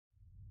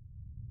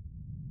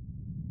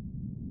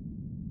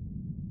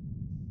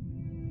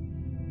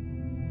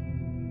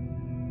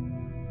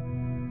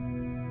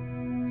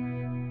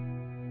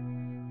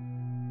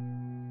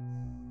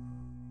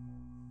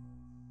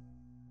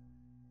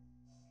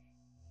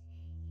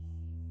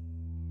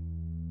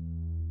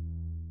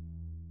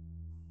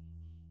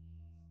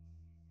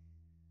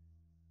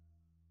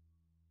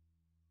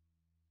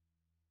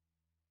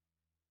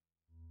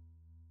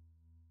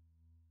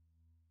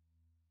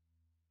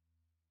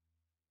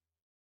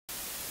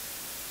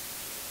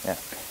Yeah.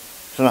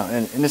 So now,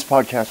 in this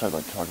podcast, I'd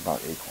like to talk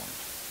about acorns.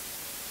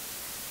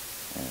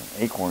 And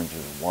acorns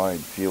is a wide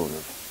field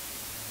of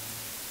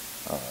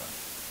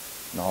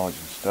knowledge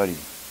and study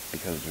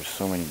because there's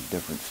so many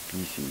different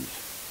species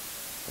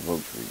of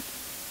oak trees.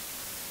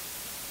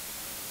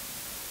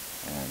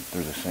 And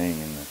there's a saying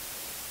in the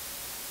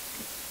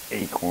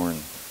acorn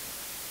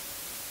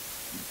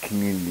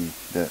community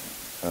that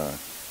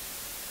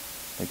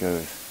it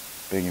goes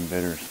big and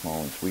bitter,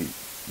 small and sweet,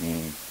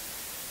 meaning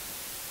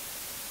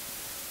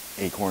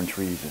acorn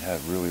trees that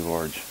have really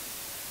large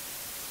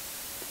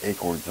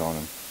acorns on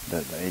them,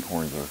 that the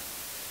acorns are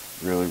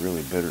really,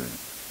 really bitter and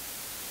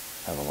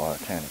have a lot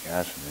of tannic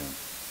acid in them.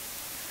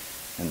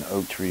 And the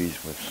oak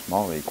trees with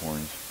small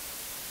acorns,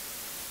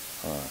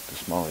 the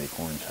small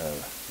acorns have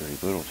very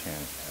little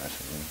tannic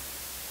acid in them.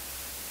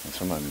 And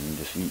some of them you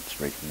just eat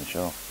straight from the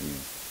shelf.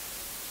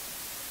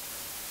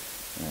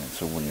 And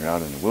so when you're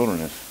out in the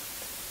wilderness,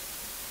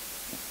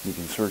 you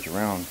can search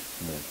around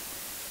the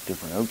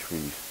different oak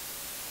trees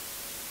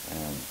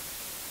and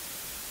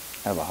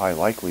have a high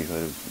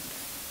likelihood of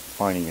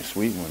finding a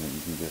sweet one that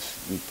you can just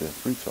eat the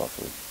fruits off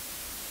of,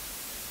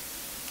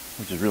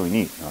 which is really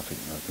neat. It's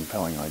a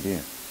compelling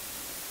idea.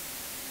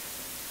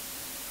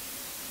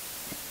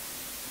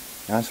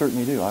 And I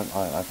certainly do. I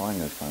find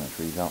those kind of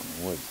trees out in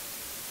the woods.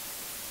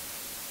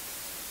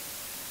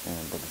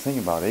 But the thing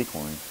about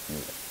acorns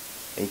is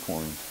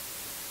acorns,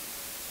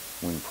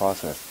 when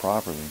processed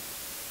properly,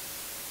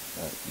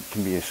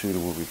 can be a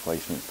suitable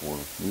replacement for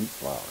wheat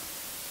flour.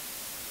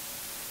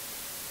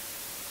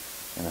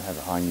 And it has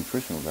a high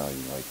nutritional value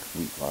like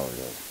wheat flour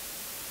does.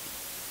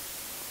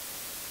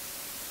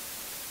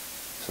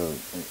 So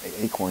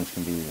acorns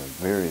can be a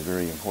very,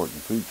 very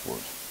important food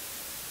source.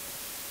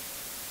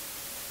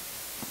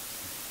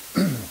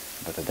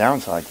 But the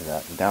downside to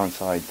that, the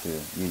downside to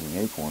using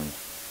acorns,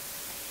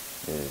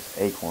 is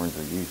acorns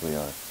are usually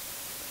a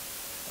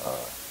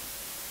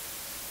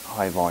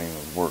high volume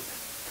of work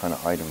kind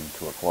of item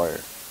to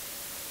acquire.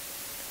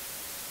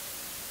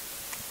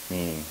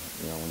 Meaning,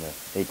 when the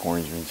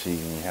acorns are in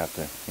season, you have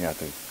to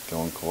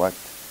go and collect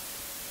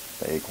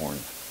the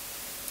acorns.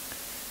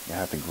 You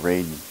have to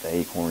grade the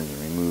acorns and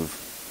remove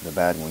the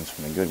bad ones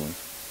from the good ones.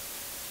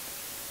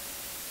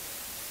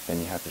 Then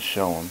you have to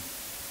shell them.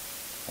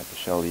 You have to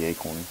shell the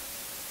acorns.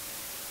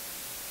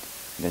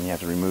 Then you have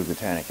to remove the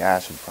tannic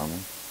acid from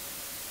them.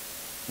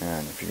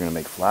 And if you're going to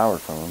make flour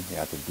from them, you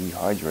have to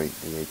dehydrate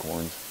the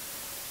acorns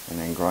and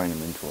then grind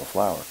them into a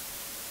flour.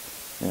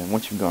 And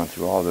once you've gone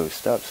through all those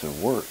steps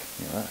of work,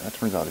 that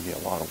turns out to be a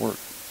lot of work.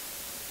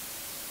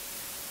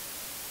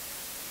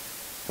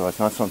 So it's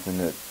not something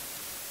that,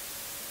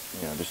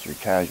 just your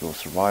casual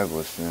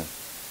survivalist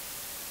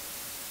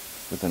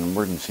with an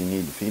emergency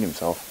need to feed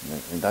himself,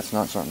 and that's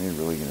not something you're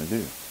really going to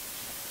do.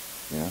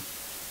 You're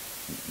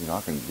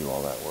not going to do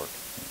all that work.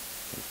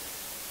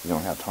 You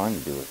don't have time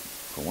to do it,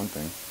 for one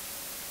thing.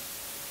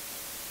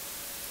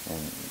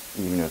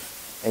 And even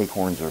if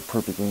acorns are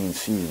perfectly in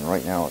season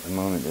right now at the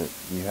moment that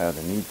you have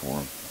the need for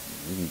them,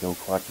 you can go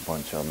collect a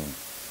bunch of them,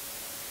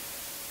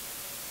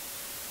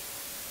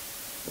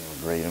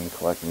 grade them,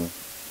 collect them,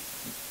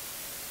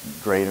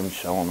 grade them,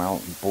 shell them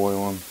out,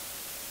 boil them,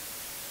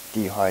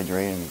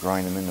 dehydrate them,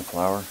 grind them into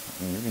flour.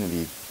 You're going to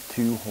be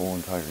 2 whole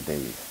entire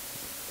days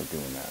for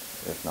doing that,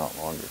 if not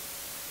longer.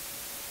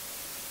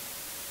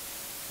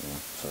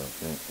 So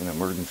in an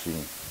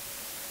emergency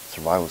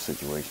survival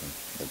situation,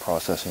 the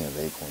processing of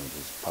acorns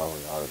is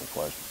probably out of the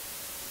question.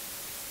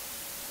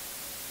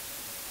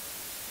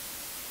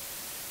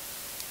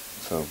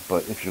 So,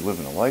 but if you're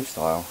living a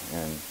lifestyle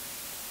and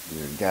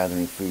you're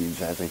gathering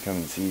foods as they come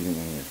in season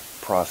and you're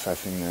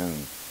processing them,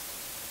 and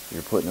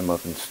you're putting them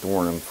up and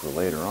storing them for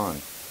later on,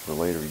 for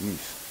later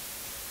use,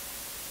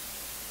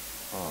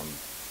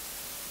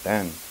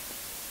 then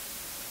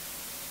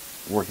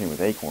working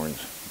with acorns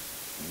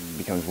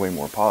becomes way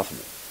more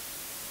possible.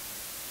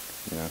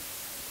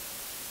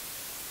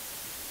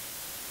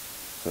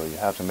 So you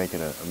have to make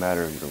it a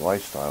matter of your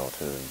lifestyle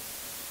to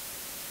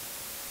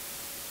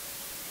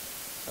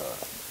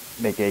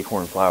make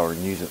acorn flour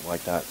and use it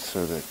like that,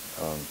 so that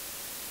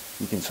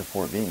you can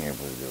support being able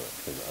to do it.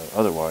 Because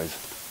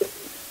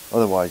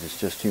otherwise it's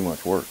just too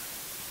much work,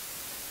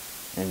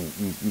 and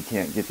you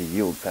can't get the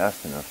yield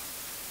fast enough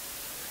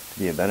to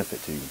be a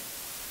benefit to you.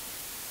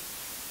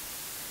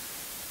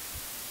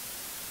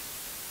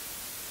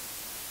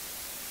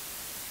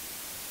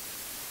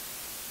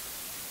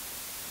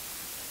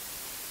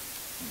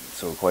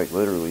 So quite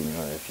literally,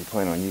 if you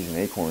plan on using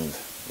acorns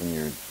in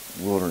your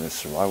wilderness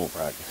survival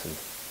practices,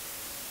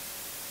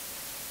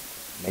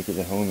 make it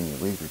at home in your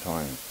leisure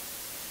time.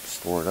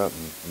 Store it up,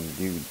 and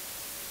you do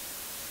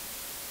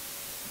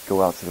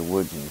go out to the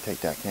woods and you take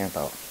that camp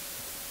out.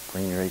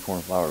 Bring your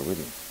acorn flour with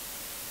you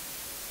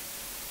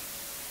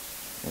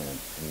and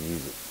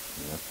use it.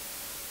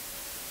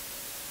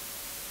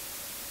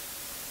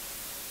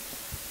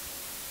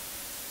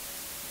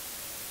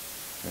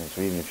 And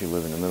so even if you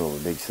live in the middle of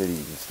a big city,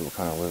 you can still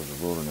kind of live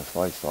the wilderness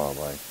lifestyle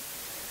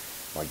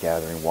by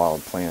gathering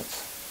wild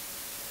plants,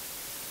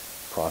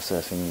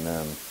 processing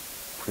them,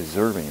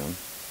 preserving them,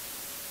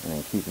 and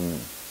then keep them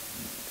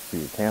through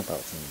your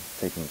campouts and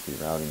take them through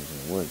your outings in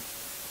the woods.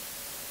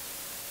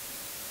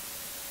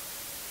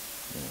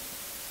 You know,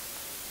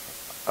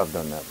 I've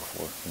done that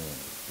before. You know,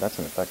 that's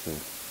an effective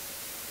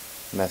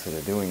method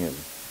of doing it.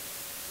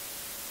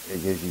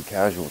 It gives you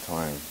casual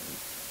time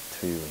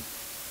to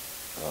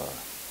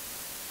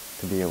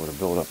be able to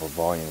build up a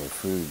volume of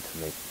food to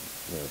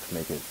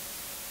make it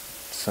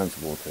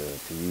sensible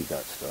to use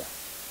that stuff.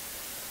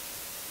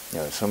 You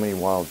know, there's so many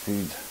wild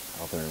foods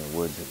out there in the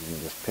woods that you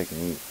can just pick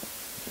and eat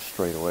just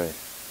straight away.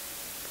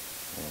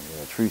 And you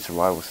know, true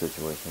survival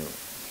situation,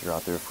 if you're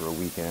out there for a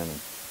weekend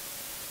and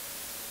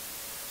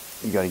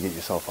you got to get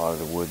yourself out of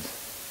the woods,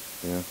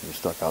 you know, you're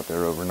stuck out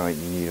there overnight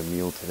and you need a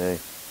meal today,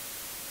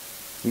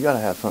 you got to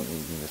have something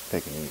you can just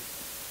pick and eat,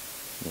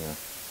 you know.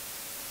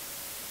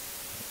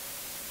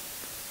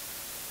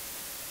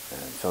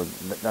 And so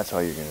that's how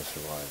you're going to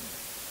survive.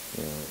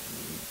 You know,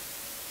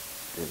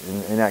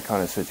 in that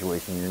kind of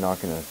situation, you're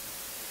not going to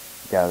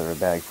gather a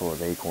bag full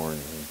of acorns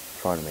and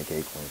try to make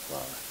acorn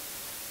flour,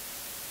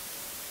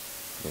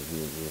 because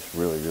you just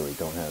really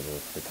don't have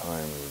the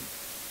time or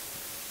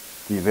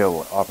the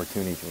available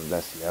opportunity to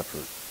invest the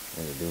effort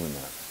into doing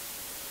that.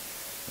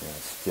 You know,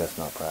 it's just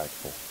not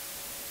practical.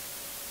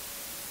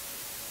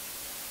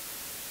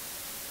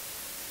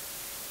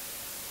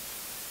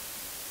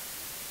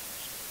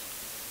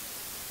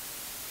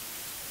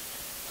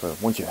 So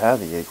once you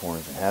have the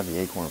acorns and have the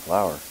acorn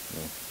flour, you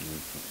know,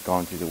 you've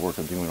gone through the work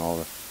of doing all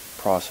the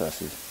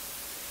processes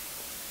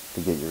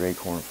to get your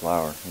acorn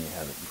flour and you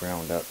have it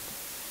ground up.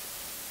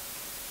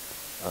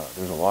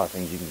 There's a lot of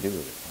things you can do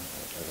with it.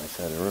 As I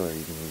said earlier,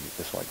 you can use it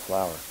just like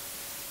flour.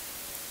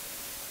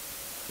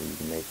 So you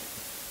can make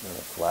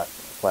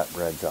flat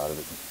breads out of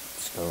it,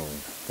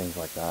 scones, things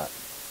like that,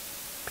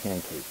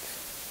 pancakes.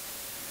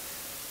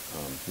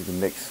 You can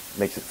mix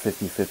it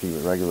 50-50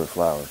 with regular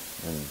flour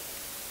and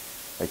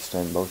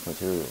extend both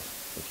materials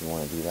if you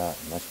want to do that,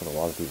 and that's what a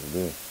lot of people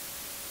do.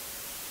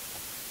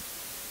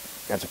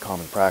 That's a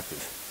common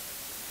practice.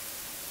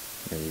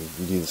 You know,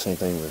 you do the same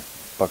thing with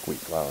buckwheat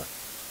flour.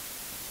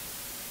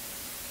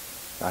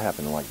 I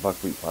happen to like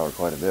buckwheat flour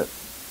quite a bit,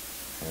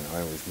 and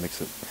I always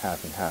mix it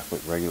half and half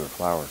with regular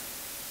flour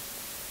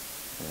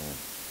and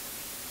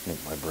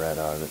make my bread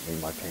out of it,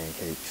 make my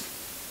pancakes,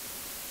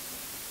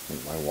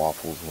 make my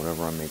waffles,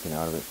 whatever I'm making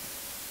out of it.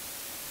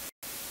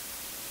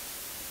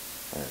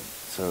 And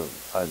so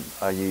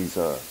I use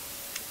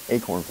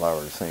acorn flour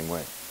the same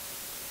way.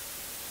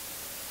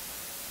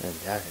 And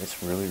yeah,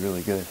 it's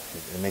really good.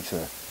 It makes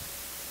and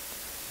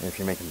if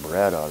you're making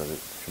bread out of it,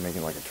 if you're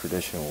making like a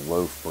traditional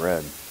loaf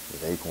bread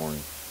with acorn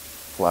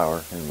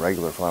flour and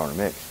regular flour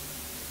mix,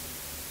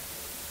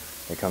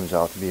 it comes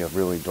out to be a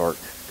really dark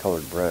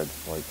colored bread,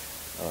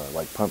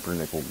 like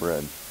pumpernickel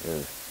bread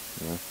is,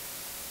 you know,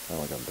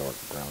 kind of like a dark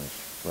brownish,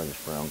 reddish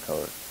brown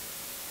color,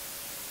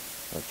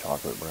 or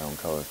chocolate brown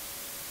color.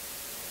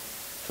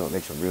 So it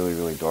makes a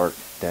really dark,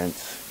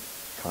 dense,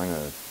 kind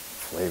of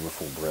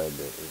flavorful bread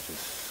that is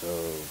just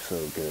so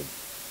good.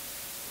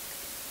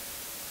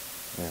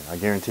 And I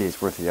guarantee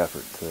it's worth the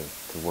effort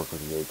to work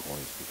with the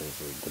acorns, because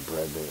the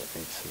bread that it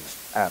makes is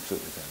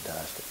absolutely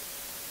fantastic.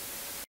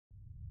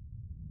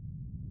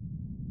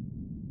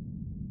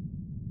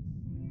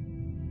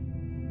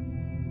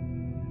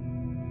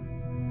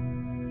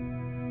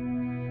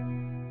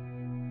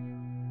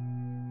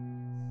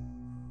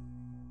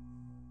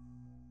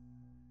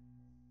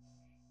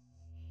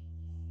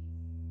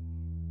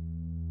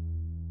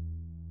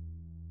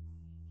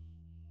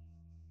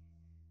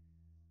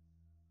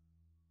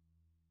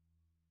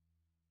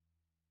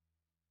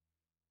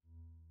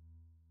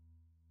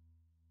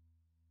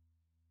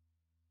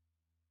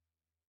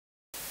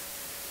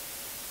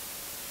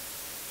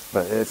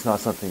 But it's not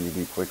something you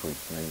do quickly.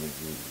 You know,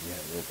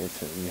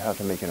 you have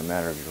to make it a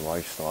matter of your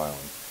lifestyle,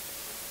 and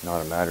not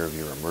a matter of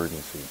your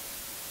emergency,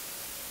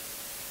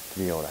 to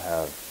be able to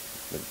have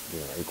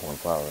the acorn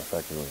flour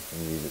effectively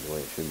and use it the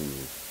way it should be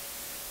used.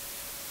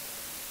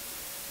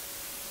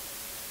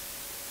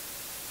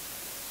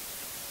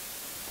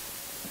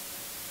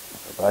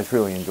 But I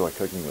really enjoy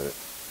cooking with it,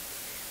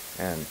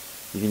 and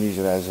you can use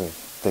it as a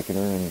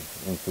thickener in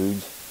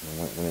foods. And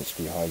when it's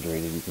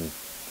dehydrated, you can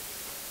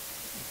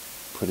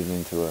put it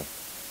into a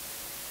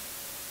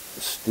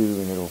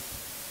stew, and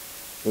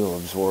it'll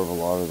absorb a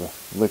lot of the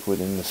liquid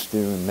in the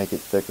stew and make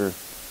it thicker.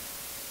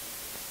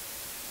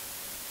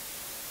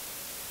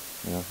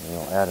 You know, and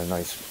it'll add a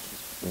nice,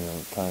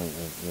 kind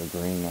of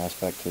green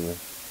aspect to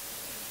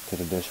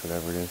the dish,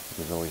 whatever it is,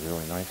 which is always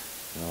really nice.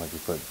 You know, like you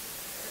put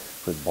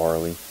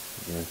barley,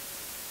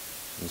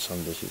 in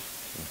some dishes.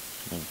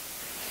 So,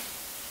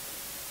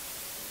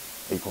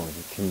 acorn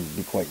can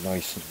be quite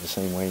nice the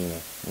same way in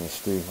a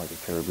stew, like a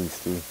caribou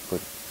stew.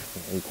 Put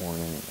an acorn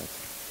in it.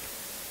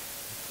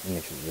 It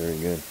makes it very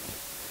good.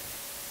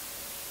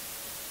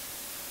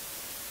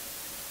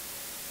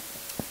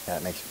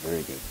 That makes it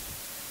very good.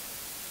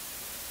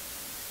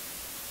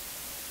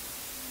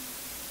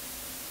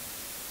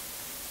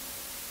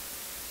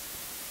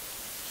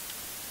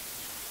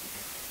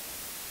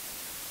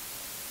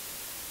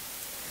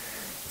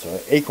 So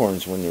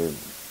acorns, when they're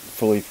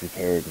fully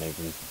prepared, and they've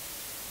been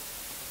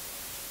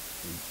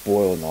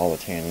boiled and all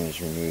the tannin is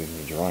removed, and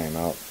you dry them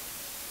out.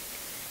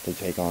 They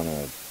take on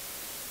a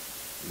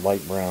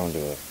light brown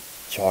to a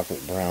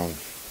chocolate brown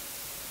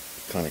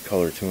kind of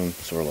color to them,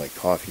 sort of like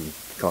coffee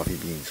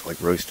beans, like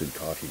roasted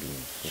coffee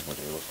beans is what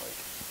they look like.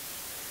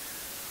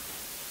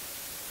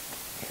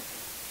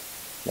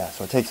 Yeah,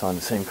 so it takes on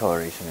the same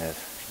coloration as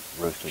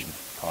roasted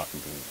coffee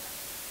beans.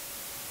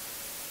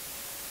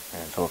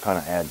 And so it kind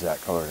of adds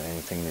that color to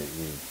anything that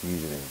you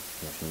use it in.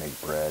 If you make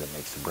bread, it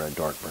makes the bread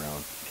dark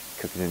brown. If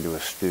you cook it into a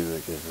stew,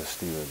 it gives the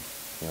stew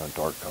a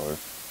dark color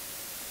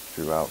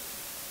throughout.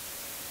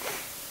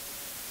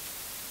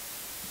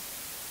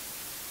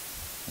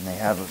 And they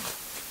have a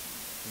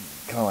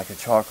kind of like a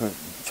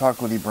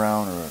chocolatey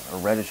brown or a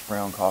reddish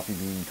brown coffee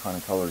bean kind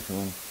of color to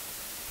them.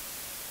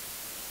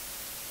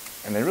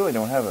 And they really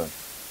don't have a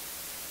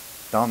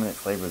dominant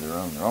flavor of their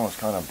own. They're almost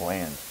kind of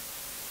bland,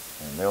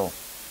 and they'll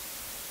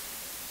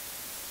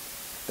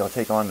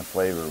take on the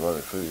flavor of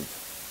other foods.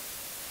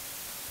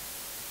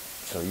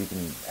 So you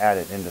can add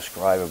it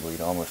indescribably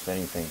to almost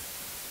anything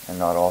and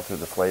not alter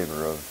the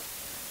flavor of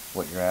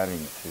what you're adding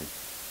it to.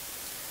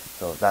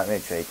 So that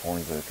makes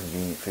acorns a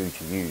convenient food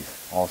to use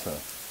also.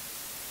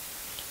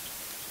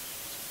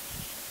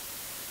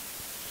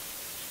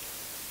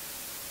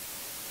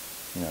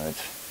 You know,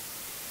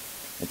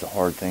 it's a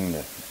hard thing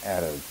to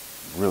add a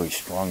really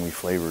strongly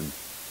flavored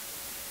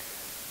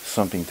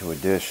something to a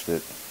dish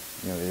that,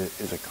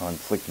 is a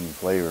conflicting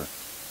flavor,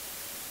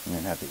 and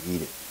then have to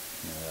eat it.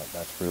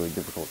 That's really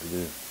difficult to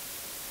do.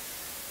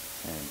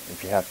 And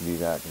if you have to do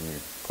that, then you're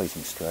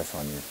placing stress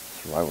on your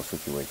survival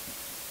situation.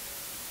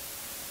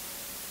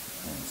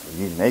 And so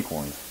using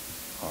acorns,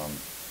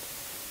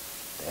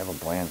 they have a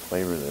bland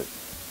flavor that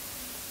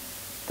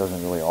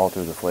doesn't really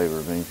alter the flavor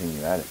of anything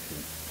you add it to.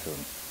 So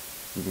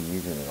you can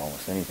use it in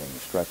almost anything to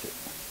stretch it.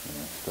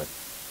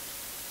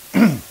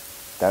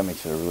 That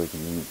makes it a really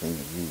convenient thing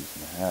to use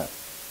and to have.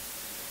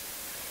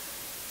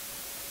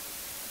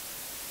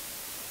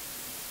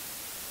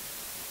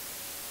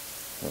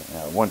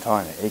 At one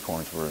time,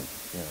 acorns were,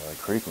 a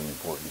critically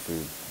important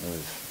food. It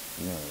was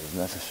as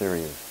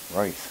necessary as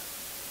rice.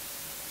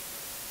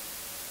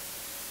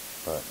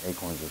 But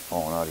acorns have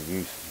fallen out of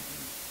use,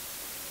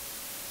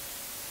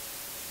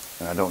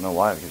 and I don't know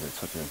why, because it's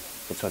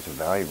such a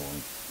valuable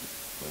and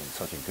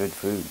such a good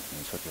food,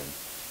 and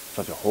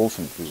such a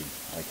wholesome food.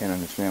 I can't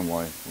understand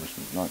why we're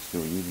not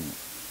still using it.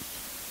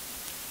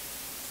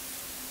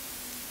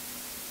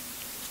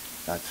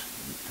 That's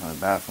kind of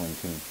baffling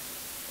to me.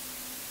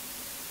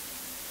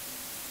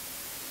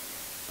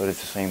 But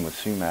it's the same with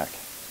sumac.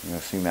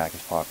 Sumac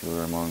is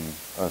popular among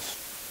us,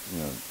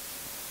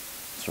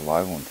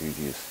 survival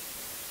enthusiasts.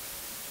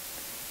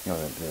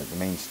 The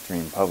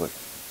mainstream public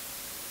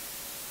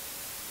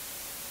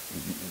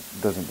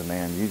doesn't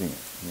demand using it,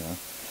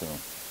 so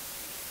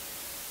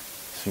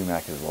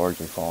sumac has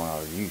largely fallen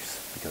out of use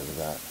because of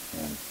that.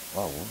 And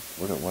wow,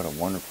 look at what a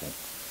wonderful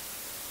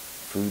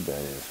food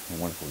that is,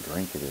 a wonderful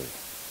drink it is.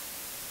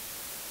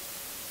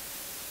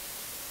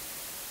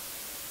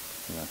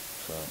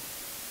 So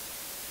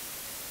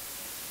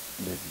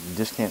you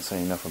just can't say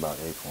enough about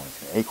acorns.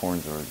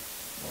 Acorns are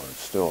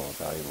still a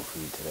valuable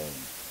food today.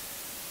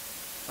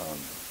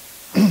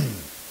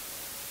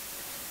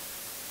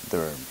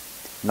 They're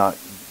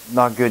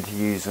not good to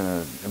use in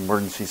an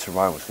emergency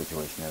survival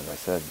situation, as I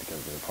said,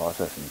 because of the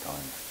processing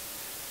times.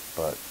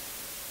 But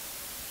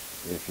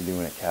if you're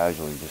doing it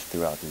casually, just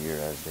throughout the year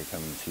as they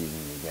come in season,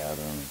 you gather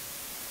them,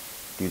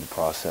 do the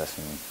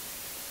processing,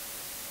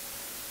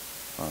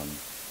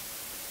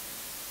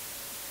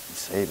 you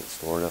save it,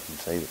 store it up and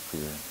save it for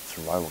your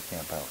survival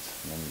campouts,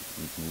 and then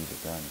you can use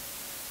it then.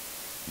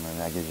 And then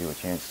that gives you a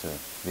chance to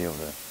be able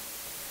to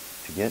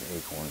get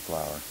acorn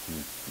flour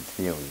and to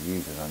be able to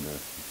use it under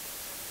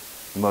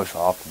the most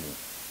optimal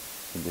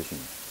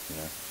conditions,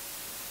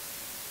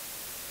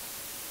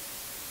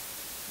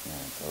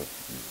 And so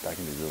that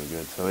can be really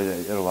good. So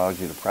it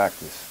allows you to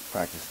practice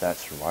that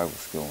survival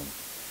skill,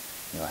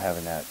 and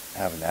having that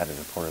as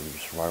a part of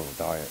your survival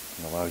diet,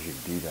 it allows you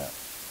to do that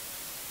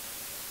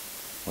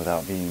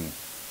without being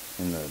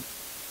in the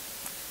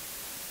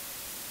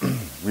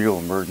real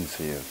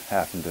emergency of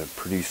having to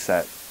produce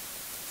that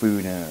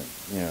food in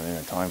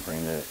a time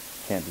frame that it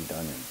can't be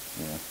done in,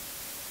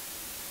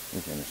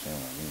 if you understand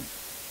what I mean.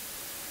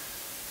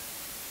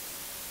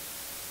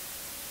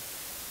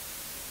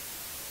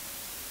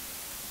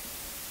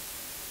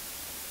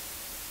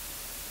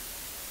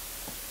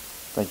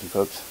 Thank you,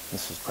 folks.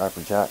 This is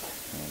Prapper Jack,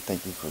 and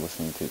thank you for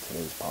listening to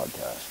today's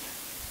podcast.